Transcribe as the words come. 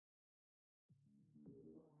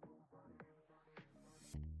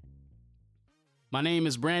My name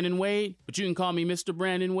is Brandon Wade, but you can call me Mr.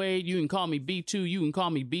 Brandon Wade. You can call me B2. You can call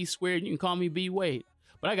me B squared. You can call me B Wade.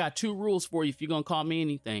 But I got 2 rules for you if you're going to call me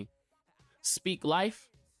anything. Speak life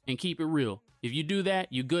and keep it real. If you do that,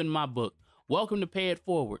 you're good in my book. Welcome to Pay It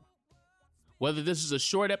Forward. Whether this is a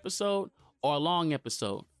short episode or a long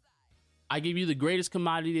episode, I give you the greatest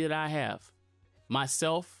commodity that I have.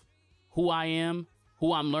 Myself, who I am,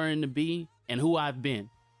 who I'm learning to be, and who I've been.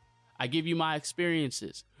 I give you my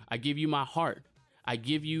experiences. I give you my heart. I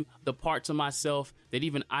give you the parts of myself that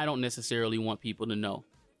even I don't necessarily want people to know.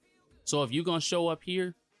 So if you're going to show up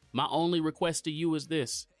here, my only request to you is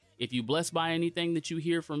this. If you blessed by anything that you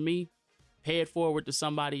hear from me, pay it forward to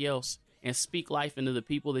somebody else and speak life into the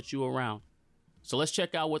people that you're around. So let's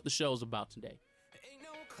check out what the show's about today.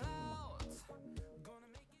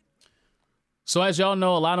 So as y'all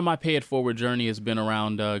know, a lot of my Pay It Forward journey has been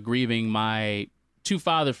around grieving my 2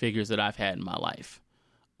 father figures that I've had in my life.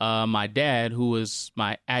 My dad, who was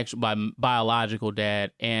my biological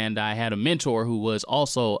dad, and I had a mentor who was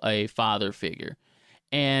also a father figure.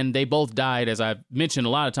 And they both died, as I've mentioned a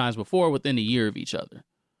lot of times before, within a year of each other.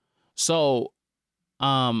 So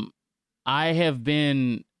I have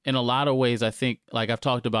been, in a lot of ways, I think, like I've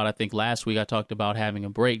talked about, I think last week I talked about having a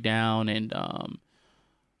breakdown, and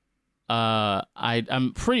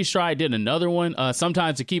I'm pretty sure I did another one.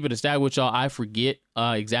 Sometimes, to keep it a stack with y'all, I forget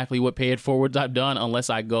exactly what Pay It Forwards I've done unless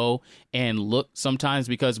I go and look sometimes,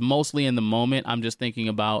 because mostly in the moment, I'm just thinking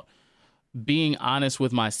about being honest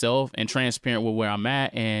with myself and transparent with where I'm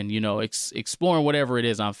at, and, you know, exploring whatever it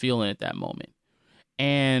is I'm feeling at that moment.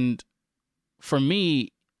 And for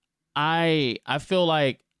me, I feel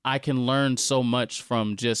like I can learn so much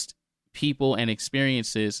from just people and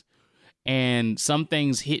experiences, and some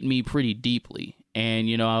things hit me pretty deeply. And,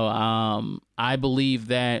 you know, I believe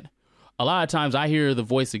that a lot of times I hear the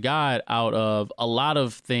voice of God out of a lot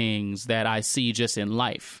of things that I see just in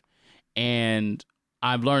life. And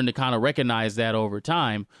I've learned to kind of recognize that over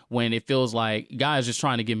time when it feels like God is just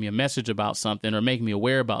trying to give me a message about something or make me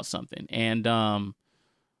aware about something. And a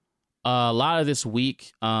lot of this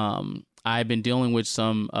week, I've been dealing with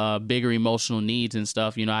some bigger emotional needs and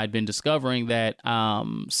stuff. You know, I'd been discovering that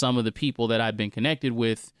some of the people that I've been connected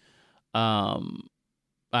with,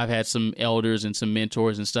 I've had some elders and some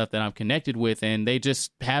mentors and stuff that I'm connected with, and they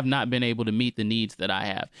just have not been able to meet the needs that I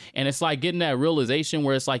have. And it's like getting that realization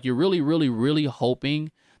where it's like you're really, really, really hoping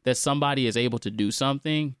that somebody is able to do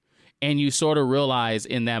something, and you sort of realize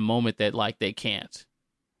in that moment that, like, they can't,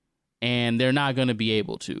 and they're not going to be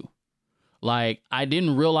able to. Like, I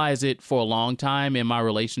didn't realize it for a long time in my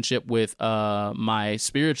relationship with my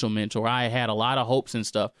spiritual mentor. I had a lot of hopes and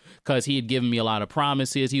stuff because he had given me a lot of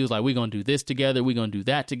promises. He was like, we're going to do this together. We're going to do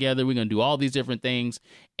that together. We're going to do all these different things.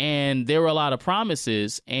 And there were a lot of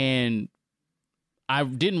promises. And I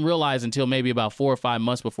didn't realize until maybe about 4 or 5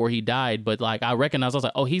 months before he died. But, like, I recognized, I was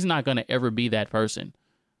like, oh, he's not going to ever be that person.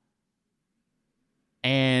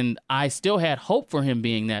 And I still had hope for him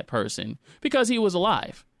being that person because he was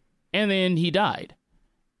alive. And then he died.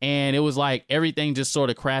 And it was like everything just sort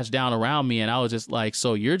of crashed down around me. And I was just like,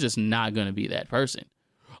 so you're just not going to be that person.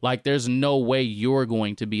 Like, there's no way you're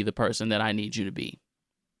going to be the person that I need you to be.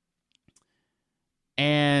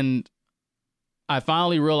 And I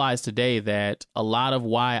finally realized today that a lot of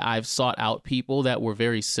why I've sought out people that were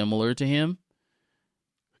very similar to him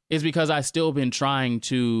is because I've still been trying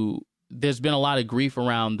to. There's been a lot of grief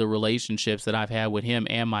around the relationships that I've had with him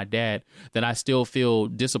and my dad that I still feel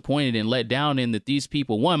disappointed and let down in, that these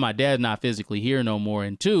people, one, my dad's not physically here no more,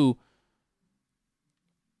 and 2,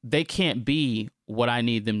 they can't be what I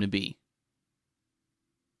need them to be.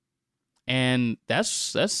 And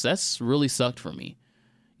that's really sucked for me.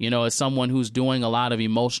 You know, as someone who's doing a lot of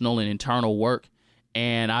emotional and internal work,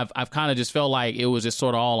 and I've kind of just felt like it was just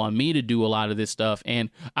sort of all on me to do a lot of this stuff. And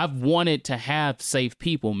I've wanted to have safe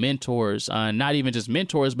people, mentors, not even just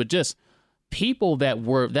mentors, but just people that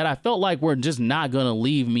I felt like were just not going to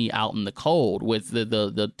leave me out in the cold with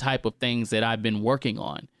the type of things that I've been working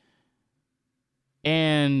on.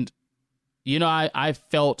 And, you know, I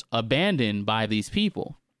felt abandoned by these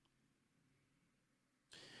people.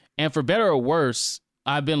 And for better or worse,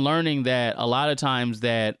 I've been learning that a lot of times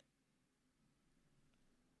that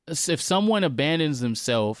if someone abandons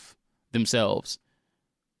themselves,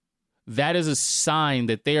 that is a sign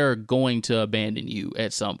that they are going to abandon you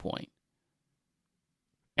at some point.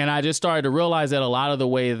 And I just started to realize that a lot of the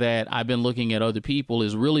way that I've been looking at other people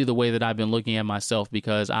is really the way that I've been looking at myself,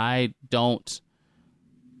 because I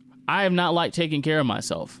have not liked taking care of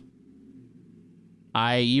myself.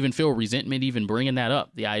 I even feel resentment even bringing that up,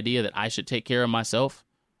 the idea that I should take care of myself,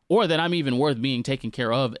 or that I'm even worth being taken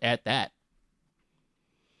care of at that.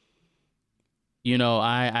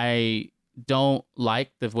 I don't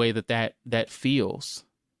like the way that feels.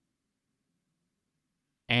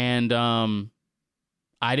 And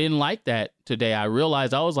I didn't like that today. I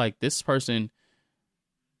realized I was like, this person,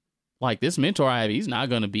 like this mentor I have, he's not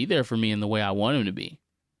going to be there for me in the way I want him to be.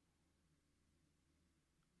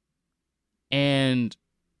 And,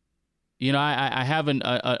 I have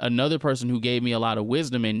another person who gave me a lot of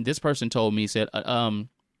wisdom, and this person told me, said, that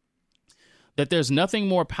there's nothing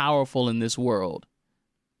more powerful in this world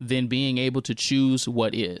than being able to choose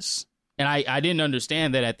what is. And I didn't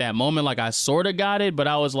understand that at that moment. Like, I sort of got it, but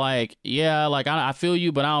I was like, yeah, like I feel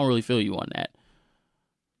you, but I don't really feel you on that.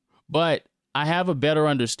 But I have a better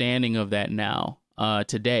understanding of that now,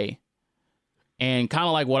 today. And kind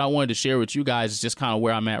of like what I wanted to share with you guys is just kind of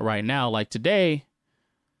where I'm at right now. Like today,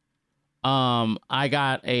 I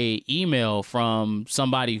got a email from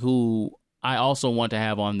somebody who I also want to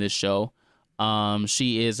have on this show.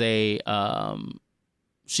 She is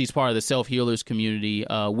she's part of the self-healers community,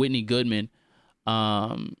 Whitney Goodman.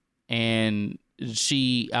 And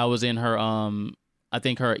I was in her, I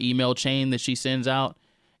think her email chain that she sends out.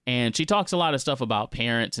 And she talks a lot of stuff about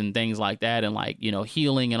parents and things like that, and like,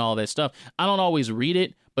 healing and all that stuff. I don't always read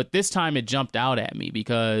it, but this time it jumped out at me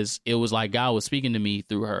because it was like God was speaking to me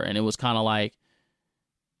through her. And it was kind of like,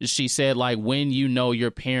 she said, like, when your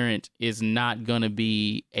parent is not going to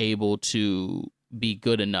be able to be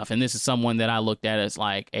good enough. And this is someone that I looked at as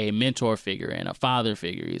like a mentor figure and a father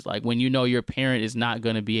figure. He's like, when your parent is not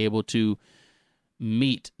going to be able to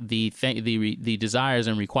meet the desires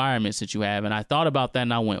and requirements that you have. And I thought about that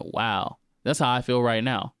and I went, wow, that's how I feel right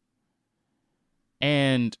now.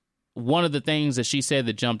 And one of the things that she said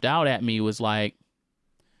that jumped out at me was like,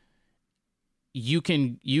 you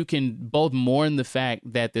can both mourn the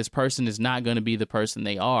fact that this person is not going to be the person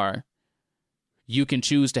they are. You can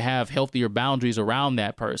choose to have healthier boundaries around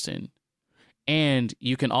that person. And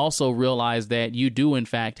you can also realize that you do, in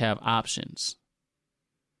fact, have options.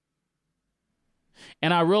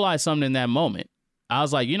 And I realized something in that moment. I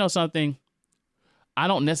was like, something? I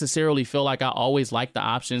don't necessarily feel like I always liked the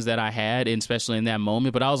options that I had, especially in that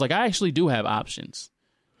moment. But I was like, I actually do have options.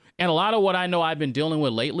 And a lot of what I know I've been dealing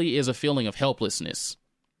with lately is a feeling of helplessness.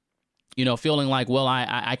 Feeling like, well,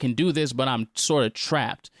 I can do this, but I'm sort of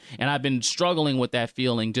trapped. And I've been struggling with that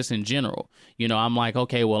feeling just in general. I'm like,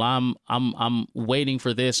 okay, well, I'm waiting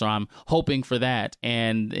for this, or I'm hoping for that.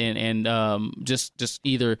 And just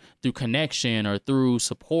either through connection or through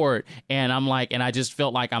support. And I'm like, and I just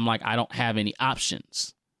felt like I don't have any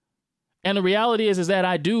options. And the reality is that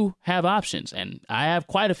I do have options, and I have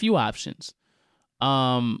quite a few options.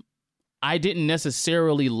 I didn't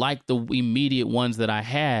necessarily like the immediate ones that I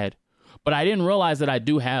had, but I didn't realize that I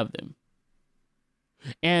do have them.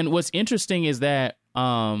 And what's interesting is that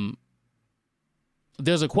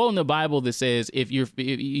there's a quote in the Bible that says, there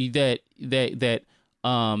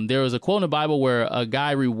was a quote in the Bible where a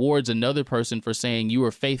guy rewards another person for saying, you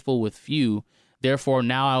were faithful with few, therefore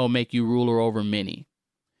now I will make you ruler over many.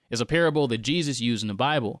 It's a parable that Jesus used in the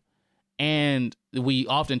Bible. And we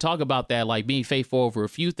often talk about that, like being faithful over a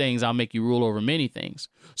few things, I'll make you rule over many things.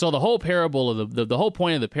 So the whole parable of the whole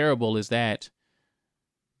point of the parable is that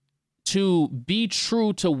to be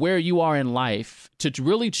true to where you are in life, to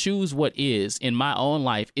really choose what is in my own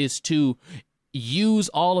life, is to use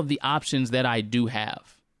all of the options that I do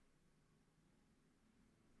have.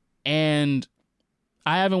 And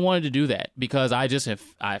I haven't wanted to do that because I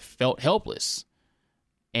felt helpless.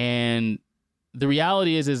 And the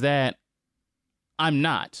reality is that I'm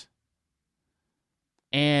not.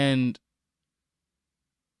 And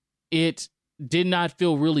it did not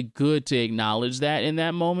feel really good to acknowledge that in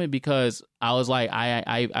that moment, because I was like,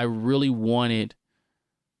 I really wanted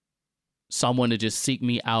someone to just seek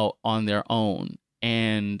me out on their own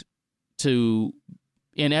and to,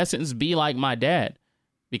 in essence, be like my dad.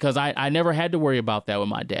 Because I never had to worry about that with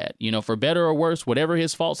my dad. For better or worse, whatever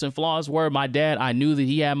his faults and flaws were, my dad, I knew that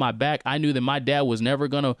he had my back. I knew that my dad was never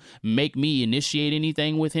going to make me initiate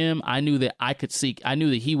anything with him. I knew that I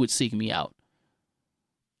knew that he would seek me out.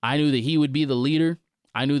 I knew that he would be the leader.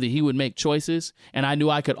 I knew that he would make choices. And I knew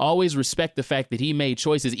I could always respect the fact that he made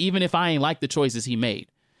choices, even if I ain't like the choices he made.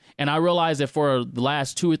 And I realized that for the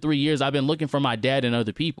last 2 or 3 years, I've been looking for my dad in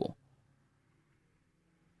other people.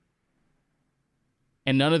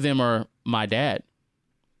 And none of them are my dad.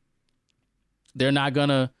 They're not going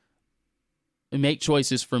to make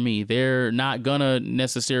choices for me. They're not going to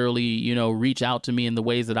necessarily, reach out to me in the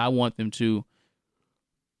ways that I want them to.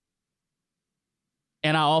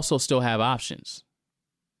 And I also still have options.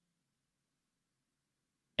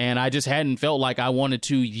 And I just hadn't felt like I wanted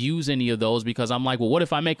to use any of those because I'm like, well, what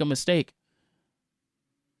if I make a mistake?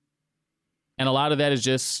 And a lot of that is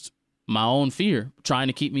just my own fear trying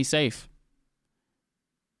to keep me safe.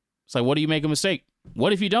 It's like, what do you make a mistake?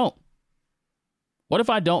 What if you don't? What if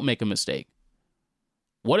I don't make a mistake?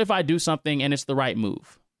 What if I do something and it's the right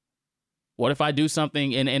move? What if I do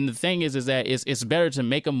something and the thing is that it's better to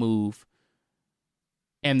make a move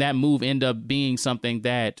and that move end up being something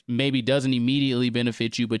that maybe doesn't immediately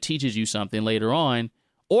benefit you but teaches you something later on,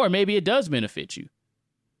 or maybe it does benefit you.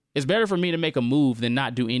 It's better for me to make a move than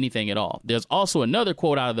not do anything at all. There's also another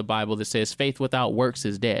quote out of the Bible that says faith without works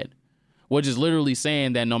is dead, which is literally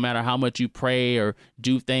saying that no matter how much you pray or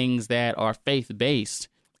do things that are faith-based,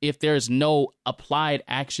 if there's no applied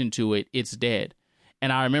action to it, it's dead.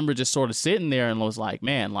 And I remember just sort of sitting there and was like,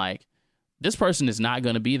 man, like, this person is not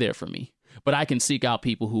going to be there for me, but I can seek out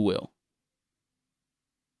people who will.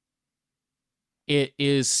 It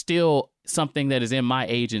is still something that is in my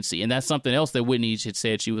agency. And that's something else that Whitney had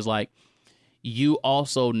said. She was like, you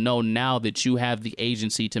also know now that you have the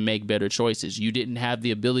agency to make better choices. You didn't have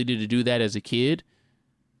the ability to do that as a kid,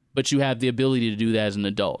 but you have the ability to do that as an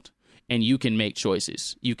adult. And you can make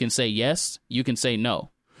choices. You can say yes. You can say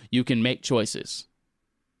no. You can make choices.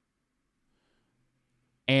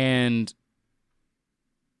 And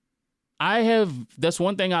that's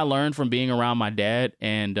one thing I learned from being around my dad,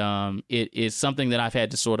 and it is something that I've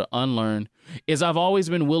had to sort of unlearn, is I've always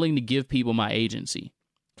been willing to give people my agency.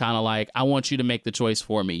 Kind of like, I want you to make the choice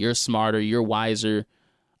for me. You're smarter, you're wiser.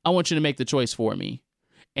 I want you to make the choice for me.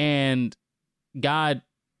 And God,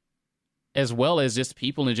 as well as just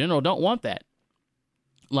people in general, don't want that.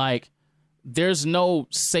 Like, there's no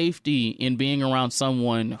safety in being around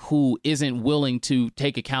someone who isn't willing to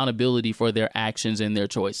take accountability for their actions and their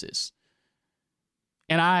choices.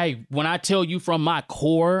 And when I tell you from my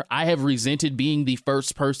core, I have resented being the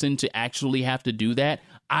first person to actually have to do that.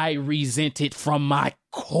 I resent it from my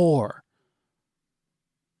core.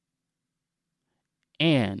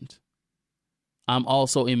 And I'm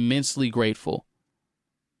also immensely grateful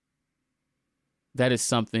that is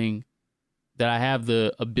something that I have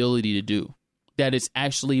the ability to do, that it's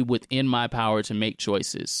actually within my power to make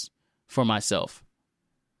choices for myself.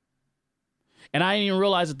 And I didn't even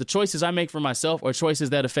realize that the choices I make for myself are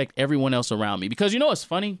choices that affect everyone else around me. Because you know what's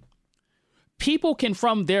funny? People can,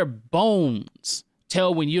 from their bones,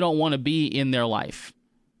 tell when you don't want to be in their life.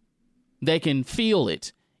 They can feel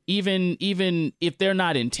it. Even if they're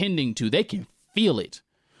not intending to, they can feel it.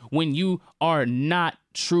 When you are not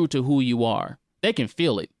true to who you are, they can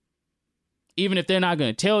feel it. Even if they're not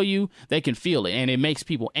going to tell you, they can feel it. And it makes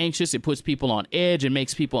people anxious. It puts people on edge. It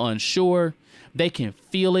makes people unsure. They can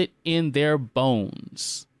feel it in their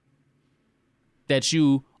bones that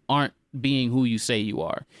you aren't being who you say you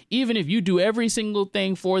are. Even if you do every single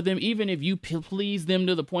thing for them, even if you please them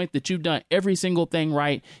to the point that you've done every single thing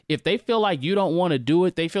right, if they feel like you don't want to do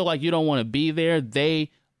it, they feel like you don't want to be there,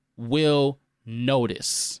 they will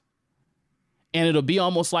notice. And it'll be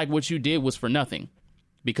almost like what you did was for nothing,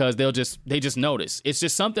 because they just notice. It's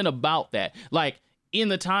just something about that. Like, in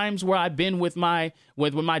the times where I've been with my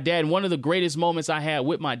dad, one of the greatest moments I had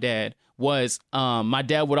with my dad was my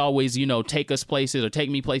dad would always, take us places or take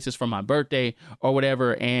me places for my birthday or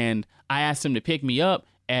whatever. And I asked him to pick me up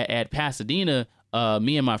at Pasadena.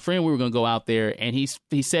 Me and my friend, we were going to go out there, and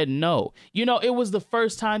he said no. It was the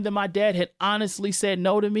first time that my dad had honestly said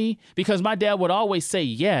no to me, because my dad would always say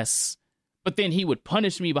yes, but then he would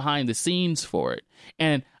punish me behind the scenes for it.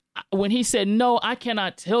 And when he said no, I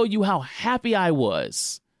cannot tell you how happy I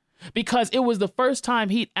was, because it was the first time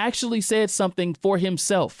he'd actually said something for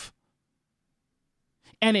himself.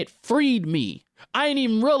 And it freed me. I didn't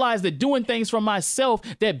even realize that doing things for myself,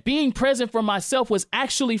 that being present for myself, was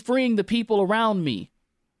actually freeing the people around me.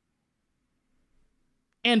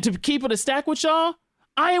 And to keep it a stack with y'all,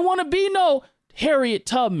 I didn't want to be no Harriet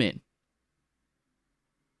Tubman.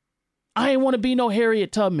 I didn't want to be no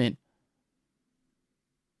Harriet Tubman.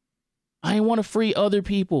 I didn't want to free other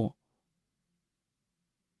people.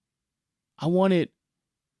 I wanted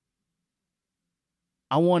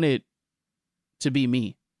to be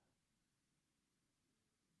me.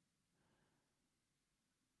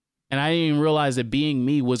 And I didn't even realize that being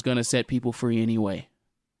me was going to set people free anyway.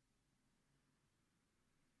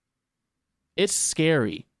 It's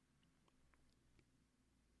scary.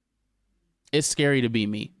 It's scary to be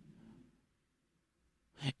me.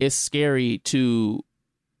 It's scary to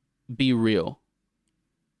be real.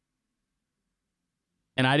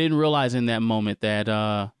 And I didn't realize in that moment that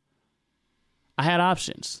I had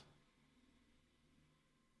options.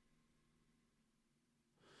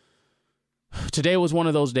 Today was one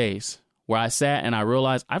of those days where I sat and I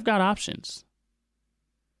realized I've got options.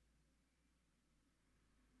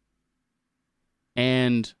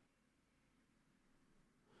 And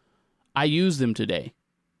I used them today.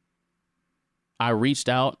 I reached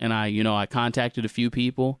out and I contacted a few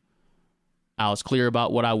people. I was clear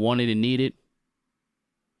about what I wanted and needed.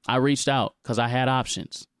 I reached out because I had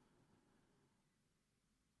options.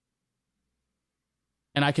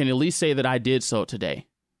 And I can at least say that I did so today.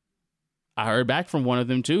 I heard back from one of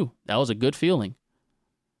them too. That was a good feeling.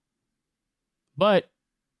 But,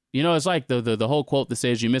 it's like the whole quote that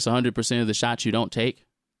says you miss 100% of the shots you don't take.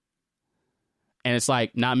 And it's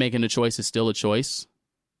like not making a choice is still a choice.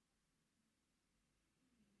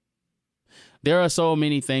 There are so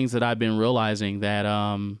many things that I've been realizing that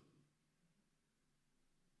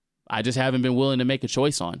I just haven't been willing to make a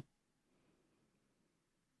choice on.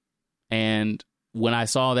 And when I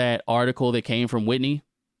saw that article that came from Whitney,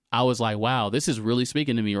 I was like, wow, this is really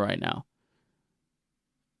speaking to me right now.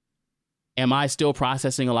 Am I still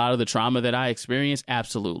processing a lot of the trauma that I experienced?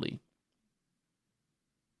 Absolutely.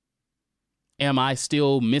 Am I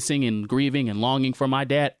still missing and grieving and longing for my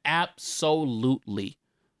dad? Absolutely.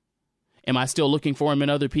 Am I still looking for him in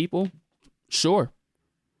other people? Sure.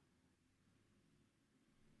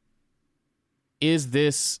 Is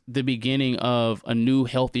this the beginning of a new,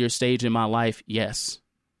 healthier stage in my life? Yes.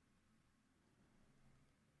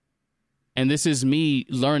 And this is me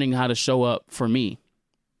learning how to show up for me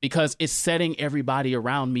because it's setting everybody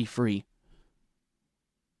around me free.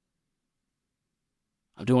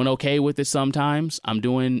 I'm doing okay with it sometimes. I'm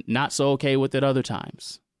doing not so okay with it other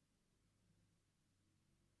times.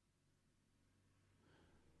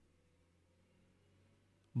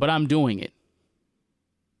 But I'm doing it.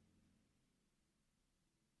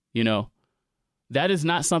 That is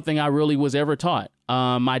not something I really was ever taught.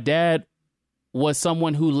 My dad was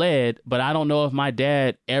someone who led, but I don't know if my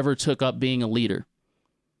dad ever took up being a leader.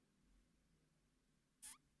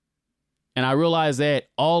 And I realize that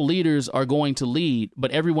all leaders are going to lead,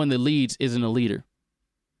 but everyone that leads isn't a leader.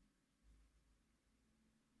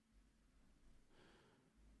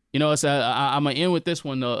 I'm going to end with this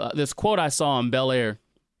one, though. This quote I saw on Bel Air.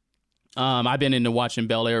 I've been into watching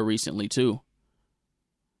Bel Air recently, too.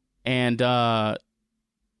 And there's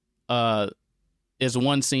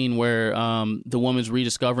one scene where the woman's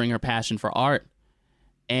rediscovering her passion for art.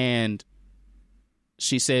 And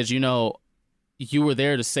she says, you were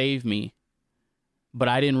there to save me, but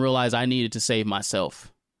I didn't realize I needed to save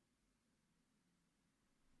myself.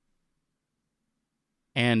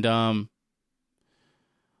 And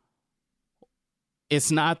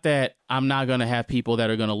it's not that I'm not going to have people that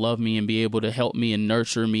are going to love me and be able to help me and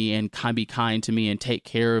nurture me and be kind to me and take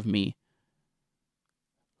care of me.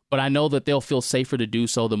 But I know that they'll feel safer to do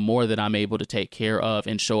so the more that I'm able to take care of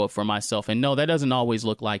and show up for myself. And no, that doesn't always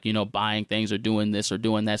look like, buying things or doing this or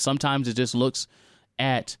doing that. Sometimes it just looks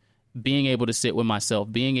at being able to sit with myself,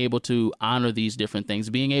 being able to honor these different things,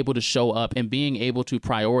 being able to show up and being able to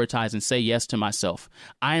prioritize and say yes to myself.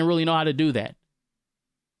 I didn't really know how to do that.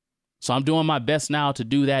 So I'm doing my best now to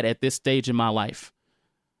do that at this stage in my life.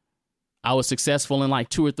 I was successful in like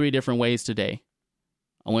 2 or 3 different ways today.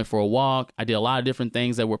 I went for a walk. I did a lot of different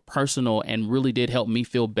things that were personal and really did help me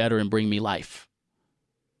feel better and bring me life.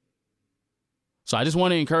 So I just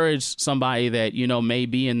want to encourage somebody that, may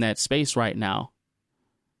be in that space right now.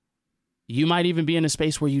 You might even be in a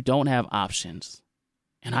space where you don't have options.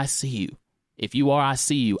 And I see you. If you are, I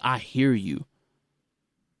see you. I hear you.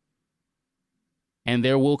 And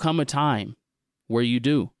there will come a time where you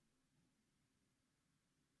do.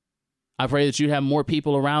 I pray that you have more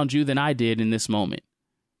people around you than I did in this moment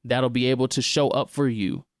that'll be able to show up for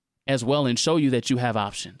you as well and show you that you have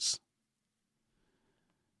options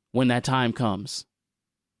when that time comes.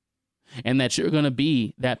 And that you're going to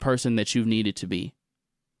be that person that you've needed to be.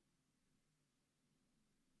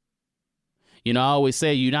 I always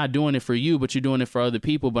say you're not doing it for you, but you're doing it for other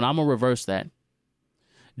people. But I'm going to reverse that.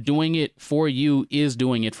 Doing it for you is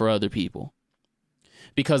doing it for other people.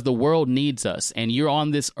 Because the world needs us, and you're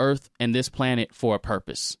on this earth and this planet for a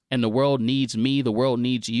purpose. And the world needs me. The world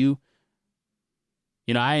needs you.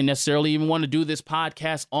 I didn't necessarily even want to do this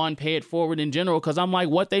podcast on Pay It Forward in general, because I'm like,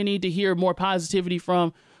 what they need to hear more positivity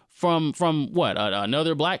from what?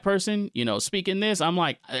 Another black person, speaking this. I'm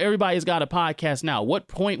like, everybody's got a podcast now. What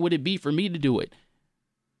point would it be for me to do it?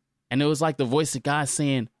 And it was like the voice of God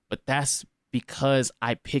saying, but that's because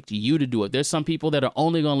I picked you to do it. There's some people that are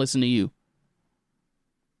only going to listen to you.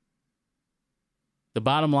 The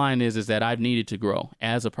bottom line is that I've needed to grow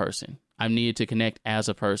as a person. I've needed to connect as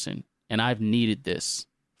a person. And I've needed this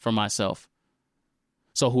for myself.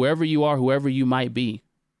 So whoever you are, whoever you might be,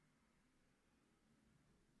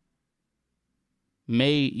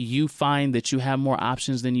 may you find that you have more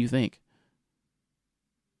options than you think.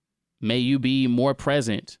 May you be more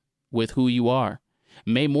present with who you are.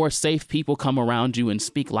 May more safe people come around you and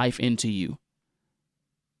speak life into you.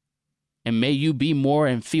 And may you be more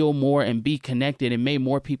and feel more and be connected, and may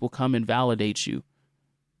more people come and validate you.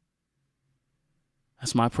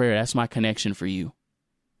 That's my prayer. That's my connection for you.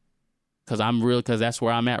 Because that's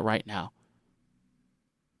where I'm at right now.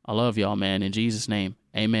 I love y'all, man. In Jesus' name,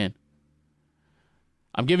 amen.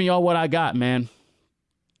 I'm giving y'all what I got, man.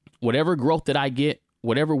 Whatever growth that I get,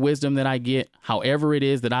 whatever wisdom that I get, however it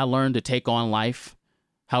is that I learn to take on life,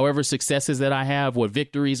 however successes that I have, what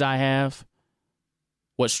victories I have,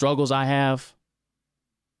 what struggles I have,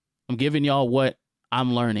 I'm giving y'all what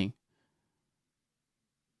I'm learning.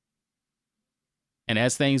 And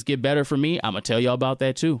as things get better for me, I'm going to tell y'all about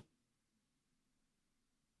that too.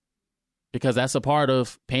 Because that's a part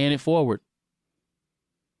of paying it forward.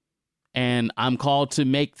 And I'm called to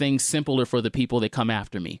make things simpler for the people that come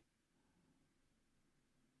after me.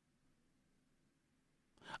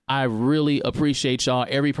 I really appreciate y'all,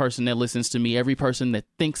 every person that listens to me, every person that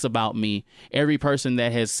thinks about me, every person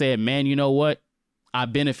that has said, man, you know what? I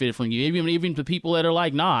benefited from you. Even the people that are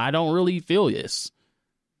like, nah, I don't really feel this.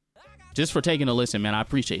 Just for taking a listen, man. I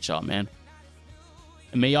appreciate y'all, man.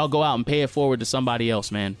 And may y'all go out and pay it forward to somebody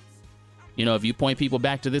else, man. You know, if you point people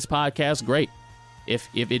back to this podcast, great. If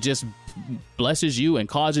it just blesses you and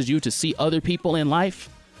causes you to see other people in life,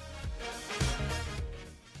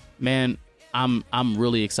 man, I'm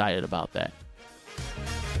really excited about that.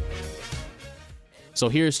 So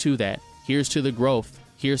here's to that. Here's to the growth.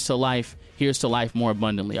 Here's to life. Here's to life more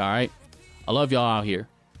abundantly, all right? I love y'all out here.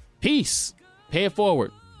 Peace. Pay it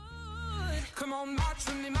forward.